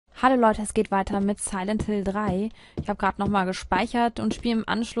Hallo Leute, es geht weiter mit Silent Hill 3. Ich habe gerade nochmal gespeichert und spiele im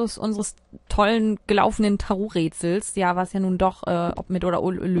Anschluss unseres tollen gelaufenen Tarot-Rätsels, ja, was ja nun doch ob mit oder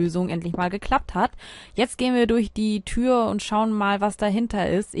ohne Lösung endlich mal geklappt hat. Jetzt gehen wir durch die Tür und schauen mal, was dahinter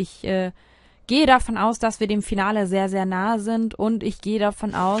ist. Ich gehe davon aus, dass wir dem Finale sehr, sehr nahe sind und ich gehe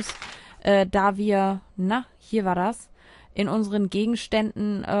davon aus, da wir, hier war das, in unseren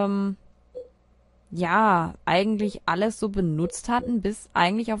Gegenständen, ja, eigentlich alles so benutzt hatten, bis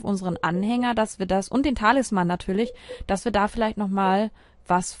eigentlich auf unseren Anhänger, dass wir das, und den Talisman natürlich, dass wir da vielleicht nochmal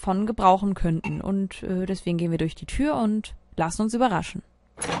was von gebrauchen könnten. Und deswegen gehen wir durch die Tür und lassen uns überraschen.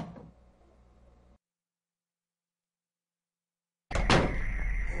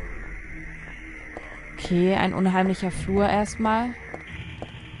 Okay, ein unheimlicher Flur erstmal.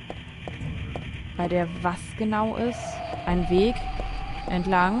 Bei der was genau ist? Ein Weg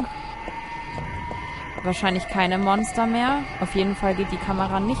entlang. Wahrscheinlich keine Monster mehr. Auf jeden Fall geht die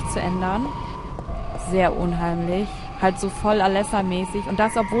Kamera nicht zu ändern. Sehr unheimlich. Halt so voll Alessa-mäßig. Und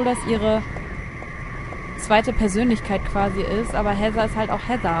das, obwohl das ihre zweite Persönlichkeit quasi ist. Aber Heather ist halt auch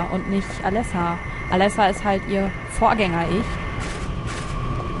Heather und nicht Alessa. Alessa ist halt ihr Vorgänger-Ich.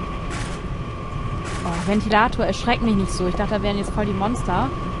 Oh, Ventilator, erschreckt mich nicht so. Ich dachte, da wären jetzt voll die Monster.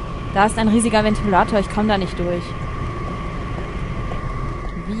 Da ist ein riesiger Ventilator. Ich komme da nicht durch.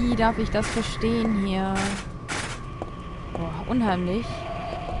 Wie darf ich das verstehen hier? Boah, unheimlich.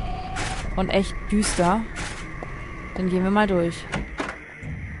 Und echt düster. Dann gehen wir mal durch.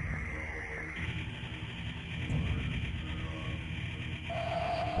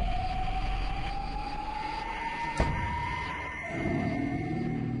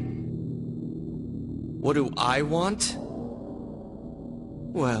 What do I want?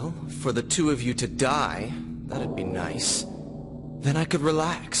 Well, for the two of you to die, that'd be nice. Then I could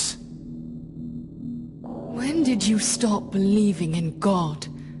relax. When did you stop believing in God?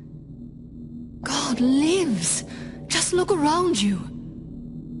 God lives. Just look around you.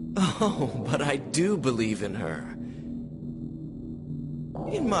 Oh, but I do believe in her.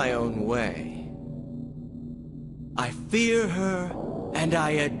 In my own way. I fear her and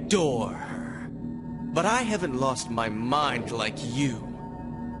I adore her. But I haven't lost my mind like you.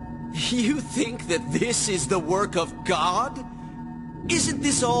 You think that this is the work of God? Isn't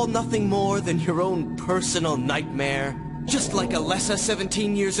this all nothing more than your own personal nightmare? Just like Alessa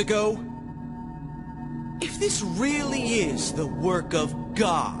 17 years ago? If this really is the work of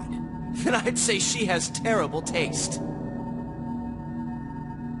God, then I'd say she has terrible taste.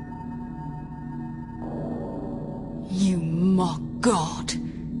 You mock God.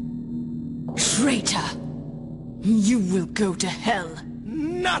 Traitor! You will go to hell.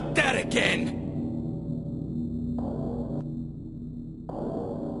 Not that again!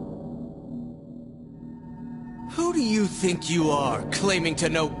 Who do you think you are, claiming to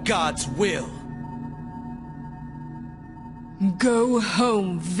know God's will? Go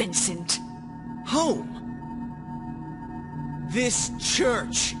home, Vincent. Home? This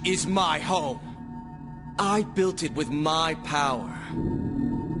church is my home. I built it with my power.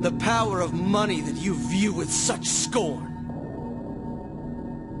 The power of money that you view with such scorn.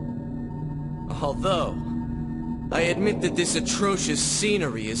 Although, I admit that this atrocious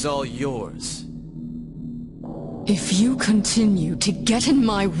scenery is all yours. If you continue to get in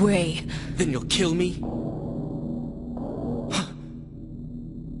my way... Then you'll kill me?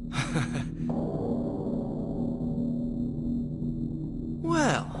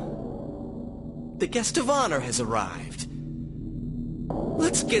 Well, the guest of honor has arrived.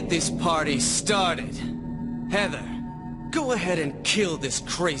 Let's get this party started. Heather, go ahead and kill this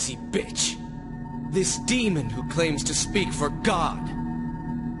crazy bitch. This demon who claims to speak for God.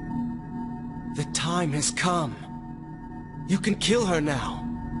 The time has come. You can kill her now.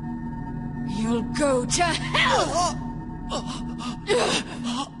 You'll go to hell!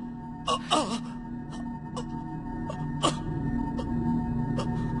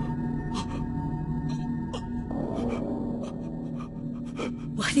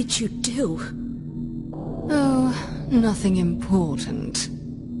 What did you do? Oh, nothing important.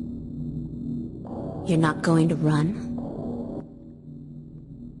 You're not going to run?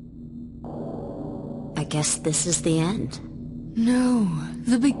 I guess this is the end. No,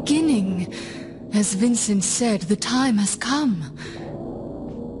 the beginning. As Vincent said, the time has come.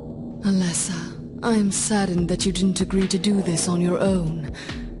 Alessa, I am saddened that you didn't agree to do this on your own.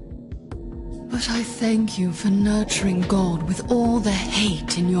 But I thank you for nurturing God with all the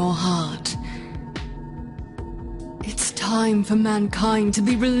hate in your heart. It's time for mankind to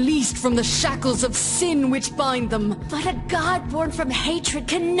be released from the shackles of sin which bind them. But a God born from hatred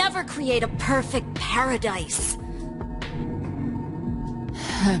can never create a perfect paradise.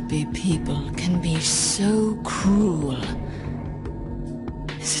 unhappy people can be so cruel.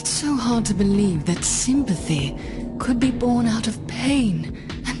 Is it so hard to believe that sympathy could be born out of pain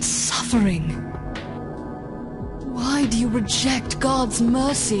and suffering? Why do you reject God's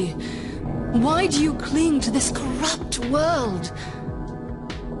mercy? Why do you cling to this corrupt world?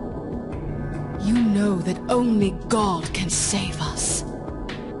 You know that only God can save us.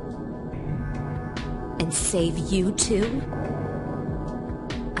 And save you too?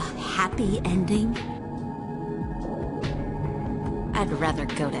 A happy ending? I'd rather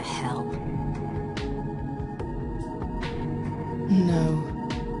go to hell. No,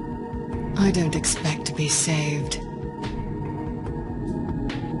 I don't expect to be saved.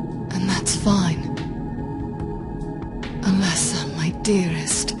 And that's fine. Alessa, my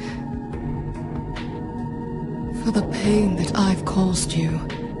dearest. For the pain that I've caused you,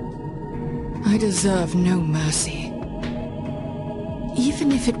 I deserve no mercy.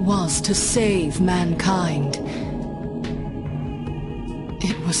 Even if it was to save mankind,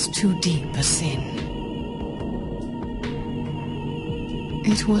 it was too deep a sin.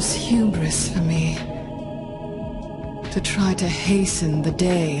 It was hubris for me to try to hasten the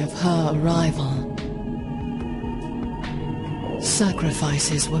day of her arrival.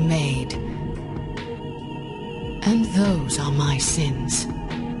 Sacrifices were made, and those are my sins.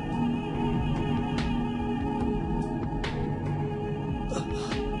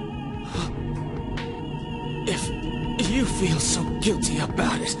 If you feel so guilty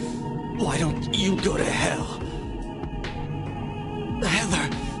about it, why don't you go to hell? Heather,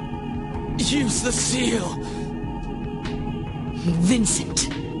 use the seal. Vincent.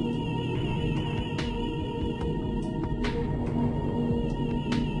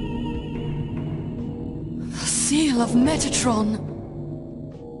 The seal of Metatron.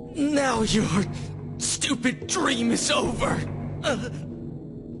 Now your stupid dream is over.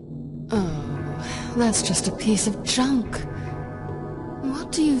 Oh, that's just a piece of junk.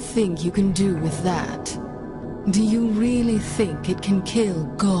 What do you think you can do with that? Do you really think it can kill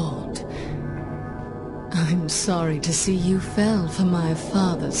God? I'm sorry to see you fell for my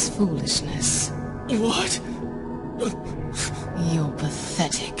father's foolishness. What? You're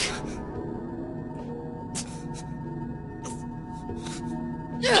pathetic.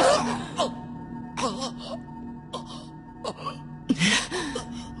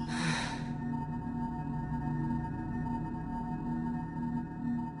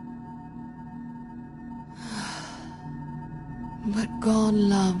 But God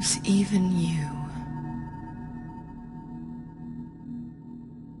loves even you.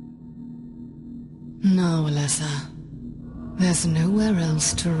 Now, Alessa, there's nowhere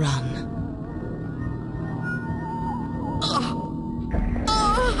else to run.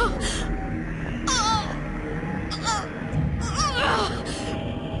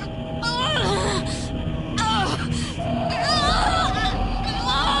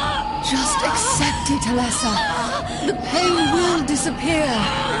 Just accept it, Alessa. The pain will disappear.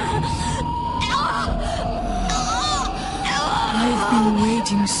 I've been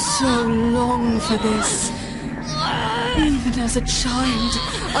waiting so long for this. Even as a child,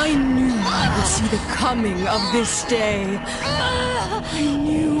 I knew I would see the coming of this day. I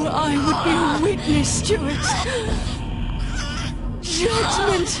knew I would be witness to it.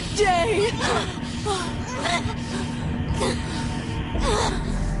 Judgment Day!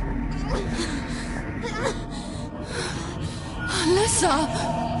 Alessa!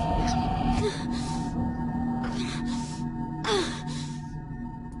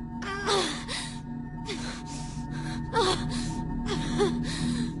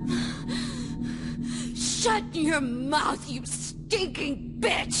 Shut your mouth, you stinking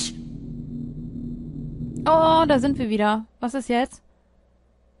bitch! Oh, da sind wir wieder. Was ist jetzt?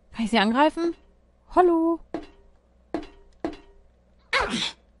 Kann ich sie angreifen? Hallo?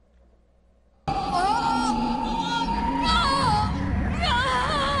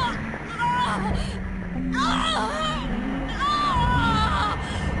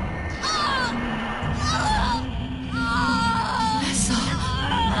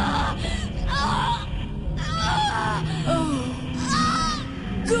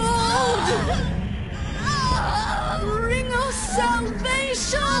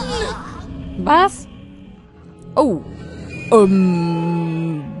 Was? Oh.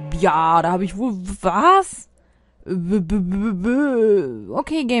 Ja, da habe ich wohl... Was?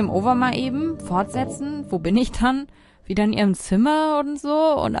 Okay, Game Over mal eben. Fortsetzen. Wo bin ich dann? Wieder in ihrem Zimmer und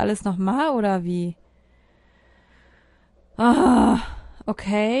so? Und alles nochmal? Oder wie? Ah,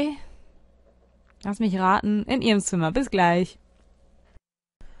 okay. Lass mich raten. In ihrem Zimmer. Bis gleich.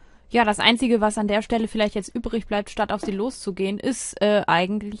 Ja, das Einzige, was an der Stelle vielleicht jetzt übrig bleibt, statt auf sie loszugehen, ist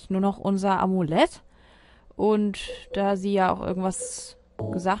eigentlich nur noch unser Amulett. Und da sie ja auch irgendwas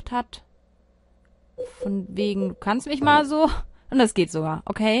gesagt hat, von wegen, du kannst mich mal so, und das geht sogar,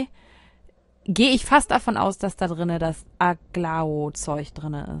 okay, gehe ich fast davon aus, dass da drinne das Aglao-Zeug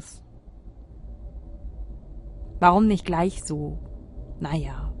drinne ist. Warum nicht gleich so?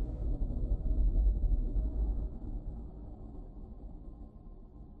 Naja.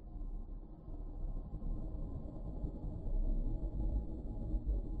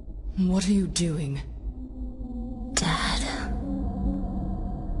 What are you doing? Dad.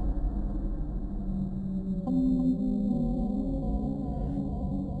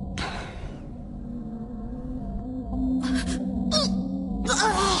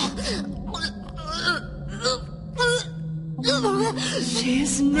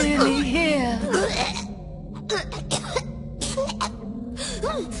 She's nearly here.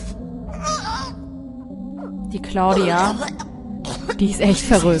 Die Claudia, die ist echt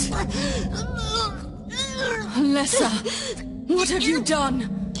verrückt. Alessa, what have you done?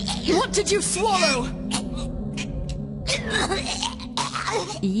 What did you swallow?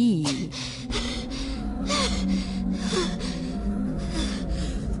 Ih.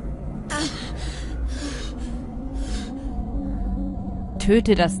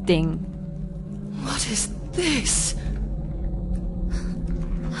 Töte das Ding. What is this?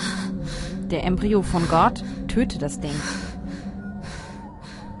 Der Embryo von Gott, töte das Ding.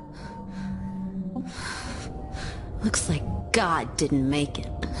 Looks like God didn't make it.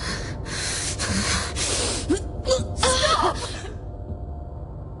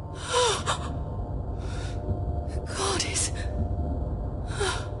 God is...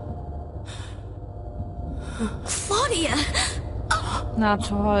 Claudia! Na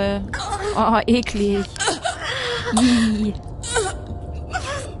toll. Oh, eklig. Ih.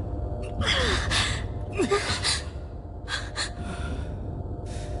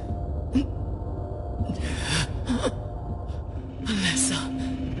 Alessa,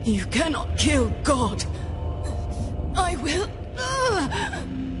 you cannot kill God. I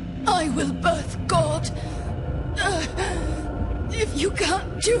will birth God. If you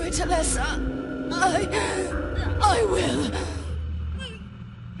can't do it, Alessa, I will.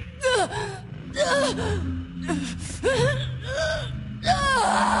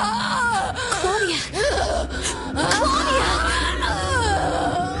 Claudia!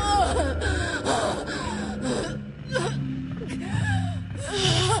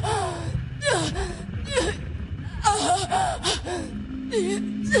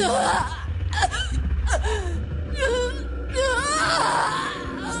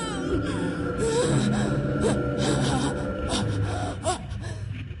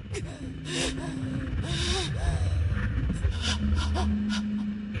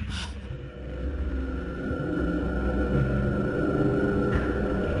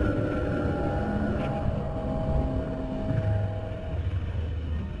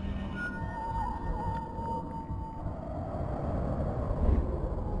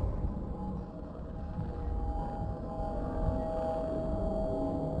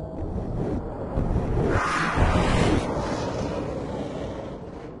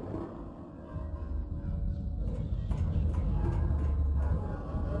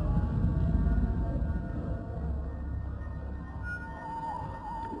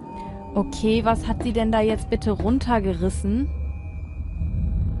 Okay, was hat sie denn da jetzt bitte runtergerissen?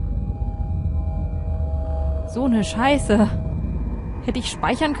 So eine Scheiße. Hätte ich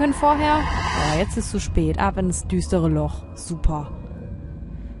speichern können vorher? Oh, jetzt ist zu spät. Ab ins düstere Loch. Super.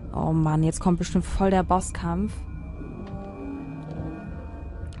 Oh Mann, jetzt kommt bestimmt voll der Bosskampf.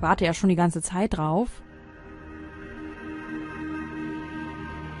 Ich warte ja schon die ganze Zeit drauf.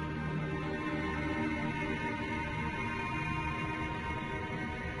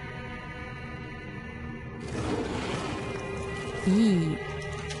 Ih.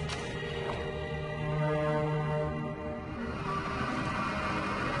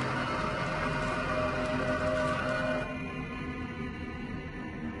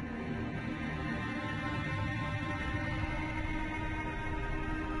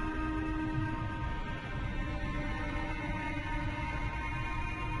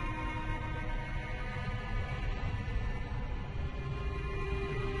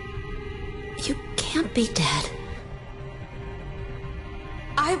 You can't be dead.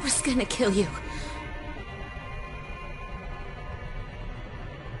 I was gonna kill you.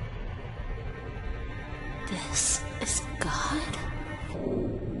 This is God?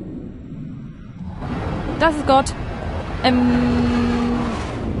 Das ist Gott.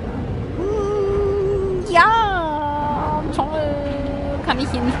 Ja, toll. Kann ich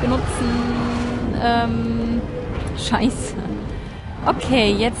hier nicht benutzen. Scheiße.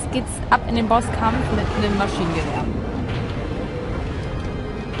 Okay, jetzt geht's ab in den Bosskampf mit einem Maschinengewehr.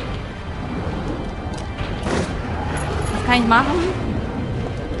 Was kann ich machen?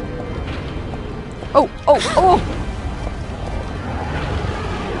 Oh, oh, oh!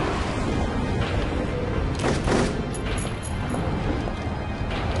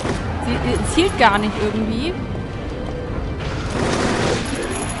 Sie zielt gar nicht irgendwie.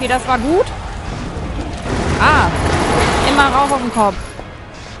 Okay, das war gut. Ah! Immer rauf auf den Kopf.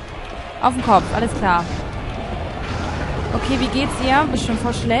 Auf den Kopf, alles klar. Okay, wie geht's ihr? Bestimmt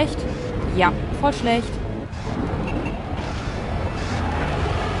voll schlecht. Ja, voll schlecht.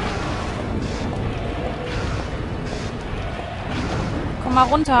 Komm mal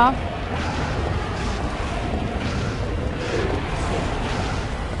runter.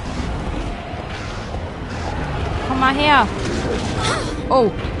 Komm mal her.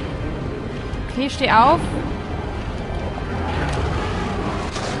 Oh. Okay, steh auf.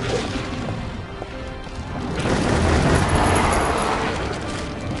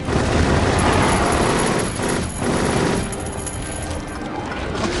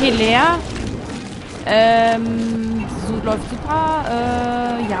 Okay, leer. So läuft super.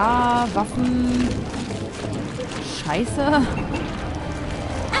 Ja, Waffen. Scheiße.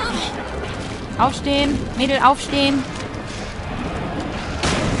 Aufstehen. Mädel, aufstehen.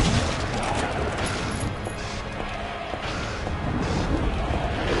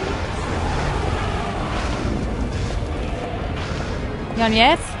 Ja, und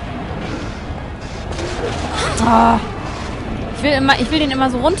jetzt? Oh. Ich will den immer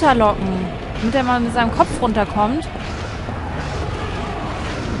so runterlocken, damit er mal mit seinem Kopf runterkommt.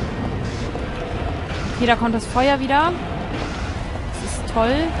 Okay, da kommt das Feuer wieder. Das ist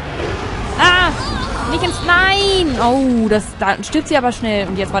toll. Ah! Nicht ins... Nein! Oh, da stirbt sie aber schnell.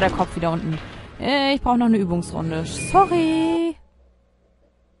 Und jetzt war der Kopf wieder unten. Ich brauche noch eine Übungsrunde. Sorry.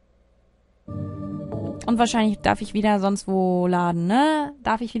 Und wahrscheinlich darf ich wieder sonst wo laden, ne?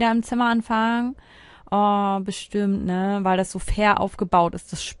 Darf ich wieder im Zimmer anfangen? Oh, bestimmt, ne? Weil das so fair aufgebaut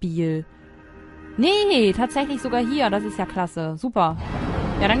ist, das Spiel. Nee, tatsächlich sogar hier. Das ist ja klasse. Super.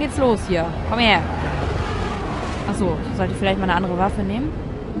 Ja, dann geht's los hier. Komm her. Achso, sollte ich vielleicht mal eine andere Waffe nehmen?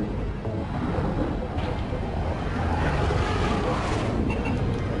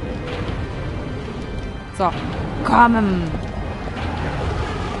 So. Komm.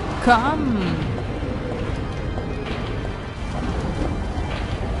 Komm.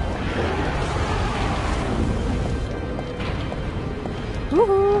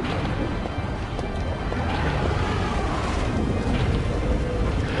 Juhu.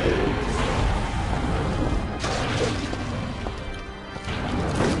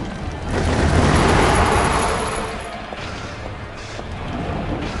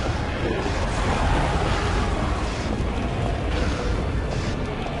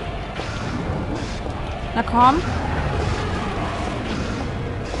 Na komm.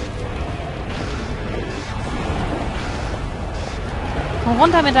 Komm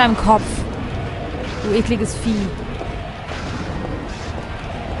runter mit deinem Kopf. Du ekliges Vieh.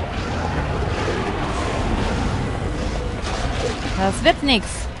 Das wird nix.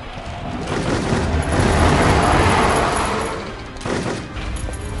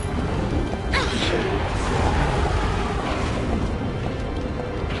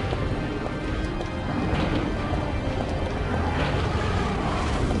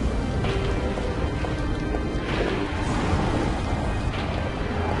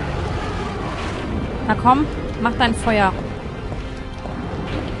 Na komm, mach dein Feuer.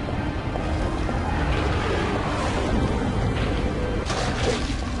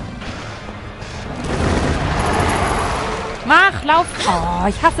 Mach, lauf. Oh,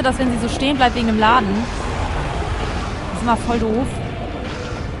 ich hasse das, wenn sie so stehen bleibt wegen dem Laden. Das ist immer voll doof.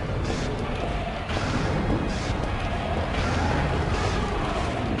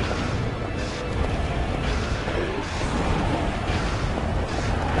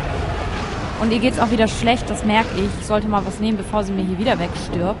 Und ihr geht's auch wieder schlecht, das merke ich. Ich sollte mal was nehmen, bevor sie mir hier wieder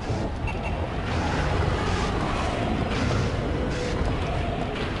wegstirbt.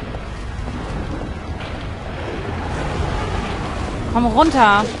 Komm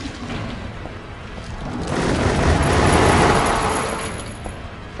runter.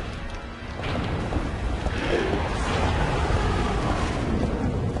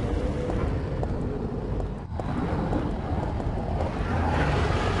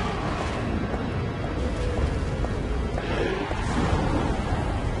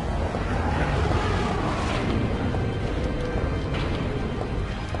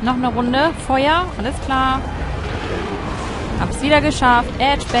 Noch eine Runde. Feuer. Alles klar. Hab's hab's wieder geschafft.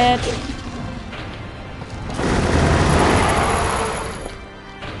 Edge Badge.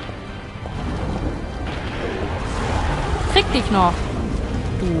 Krieg dich noch.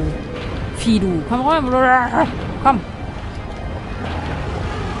 Du Vieh, du. Komm rein. Komm.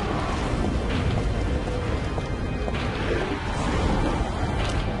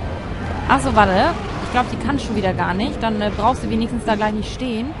 Achso, warte. Ich glaube, die kann schon wieder gar nicht. Dann brauchst du wenigstens da gleich nicht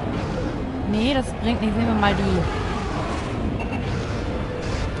stehen. Nee, das bringt nichts. Nehmen wir mal die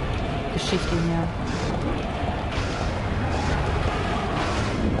Geschichte hier.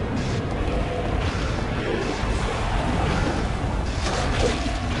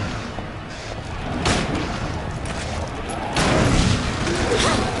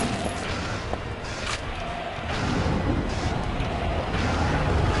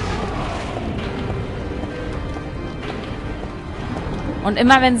 Und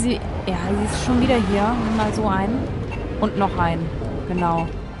immer wenn sie... Ja, sie ist schon wieder hier. Nimm mal so einen. Und noch einen. Genau.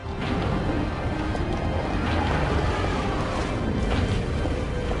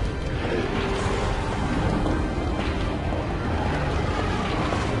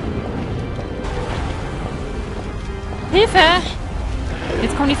 Hilfe!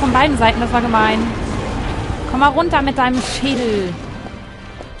 Jetzt kommen die von beiden Seiten. Das war gemein. Komm mal runter mit deinem Schädel.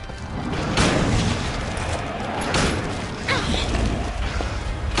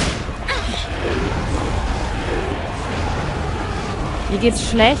 Mir geht's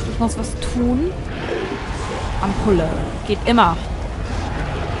schlecht, ich muss was tun. Ampulle. Geht immer.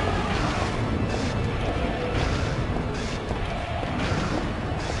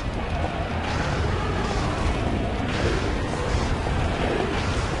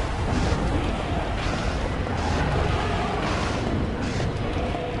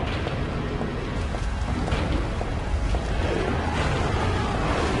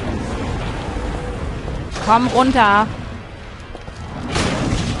 Komm runter.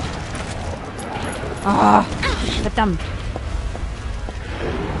 Oh, verdammt.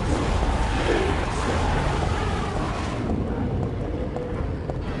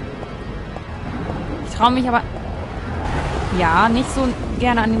 Ich traue mich aber... Ja, nicht so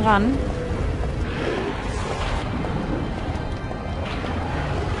gerne an ihn ran.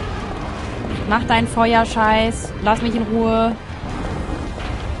 Mach deinen Feuerscheiß. Lass mich in Ruhe.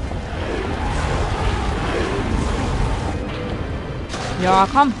 Ja,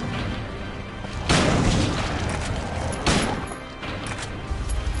 komm.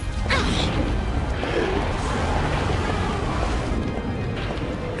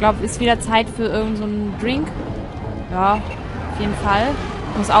 Ich glaube, ist wieder Zeit für irgendeinen so einen Drink. Ja, auf jeden Fall.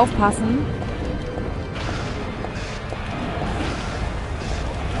 Muss aufpassen.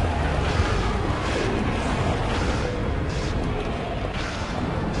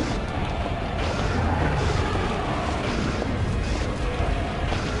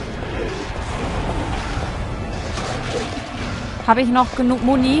 Habe ich noch genug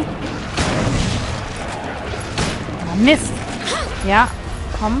Muni? Oh, Mist. Ja,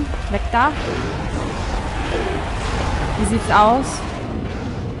 komm, weg da. Wie sieht's aus?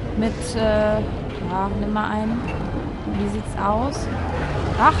 Mit, ja, nimm mal einen. Wie sieht's aus?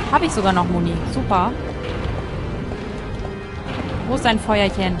 Ach, habe ich sogar noch Muni. Super. Wo ist dein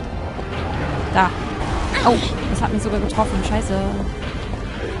Feuerchen? Da. Oh, das hat mich sogar getroffen. Scheiße.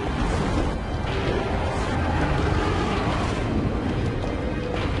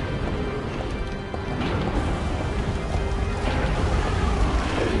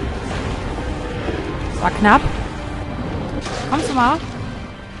 War knapp. Kommst du mal?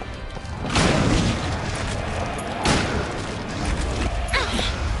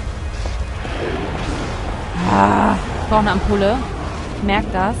 Ah, ich brauche eine Ampulle. Ich merke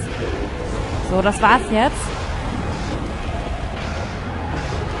das. So, das war's jetzt.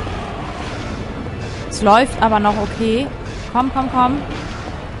 Es läuft aber noch okay. Komm, komm, komm.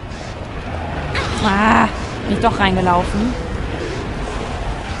 Ah, bin ich doch reingelaufen.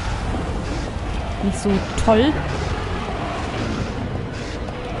 Nicht so toll.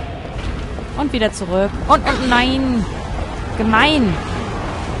 Und wieder zurück. Und nein. Gemein.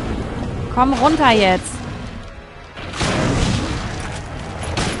 Komm runter jetzt.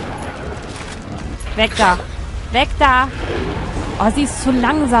 Weg da. Weg da. Oh, sie ist zu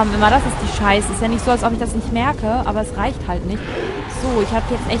langsam immer. Das ist die Scheiße. Ist ja nicht so, als ob ich das nicht merke, aber es reicht halt nicht. So, ich habe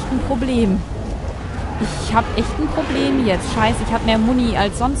jetzt echt ein Problem. Ich habe echt ein Problem jetzt. Scheiße, ich habe mehr Muni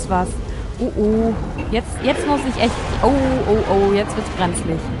als sonst was. Oh, oh. Jetzt muss ich echt... Oh, oh, oh. Jetzt wird's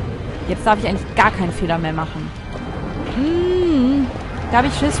brenzlig. Jetzt darf ich eigentlich gar keinen Fehler mehr machen. Da habe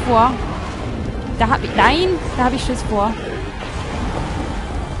ich Schiss vor. Nein, da habe ich Schiss vor.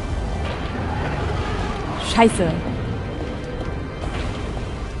 Scheiße.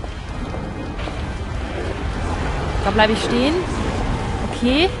 Da bleibe ich stehen.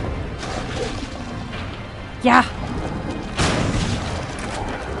 Okay. Ja.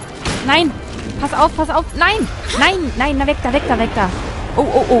 Nein. Pass auf, pass auf. Nein. Nein, nein. Na, weg da, weg da, weg da. Oh,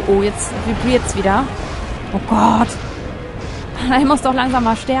 oh, oh, oh. Jetzt vibriert's wieder. Oh Gott. Ich muss doch langsam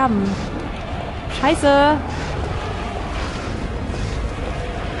mal sterben. Scheiße.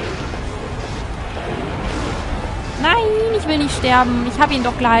 Nein, ich will nicht sterben. Ich habe ihn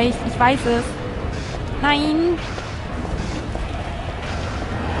doch gleich. Ich weiß es. Nein.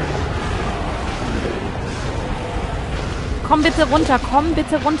 Komm bitte runter. Komm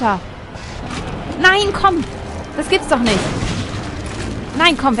bitte runter. Nein, komm. Das gibt's doch nicht.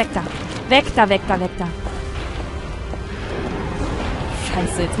 Nein, komm, weg da. Weg da, weg da, weg da.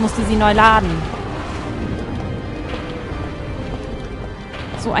 Scheiße, jetzt musste sie neu laden.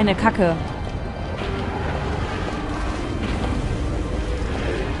 So eine Kacke.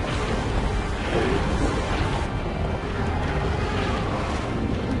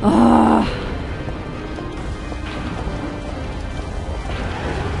 Oh.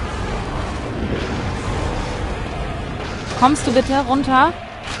 Kommst du bitte runter?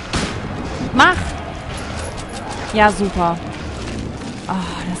 Mach! Ja, super. Ah,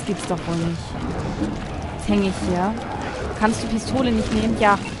 das gibt's doch wohl nicht. Jetzt hänge ich hier. Kannst du Pistole nicht nehmen?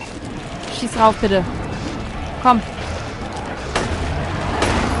 Ja. Schieß rauf, bitte. Komm.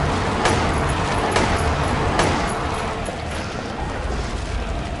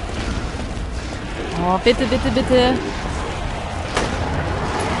 Oh, bitte, bitte, bitte.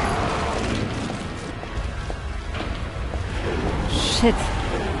 Shit.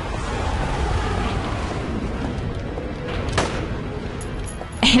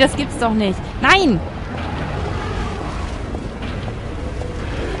 Ey, das gibt's doch nicht. Nein!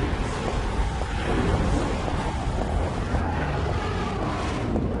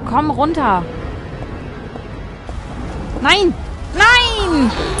 Komm runter. Nein!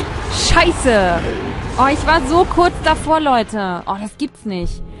 Nein! Scheiße! Oh, ich war so kurz davor, Leute. Oh, das gibt's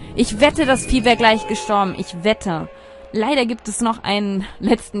nicht. Ich wette, das Vieh wäre gleich gestorben. Ich wette. Leider gibt es noch einen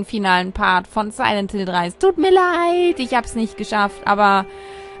letzten finalen Part von Silent Hill 3. Es tut mir leid, ich hab's nicht geschafft, aber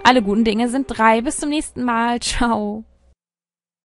alle guten Dinge sind 3. Bis zum nächsten Mal. Ciao.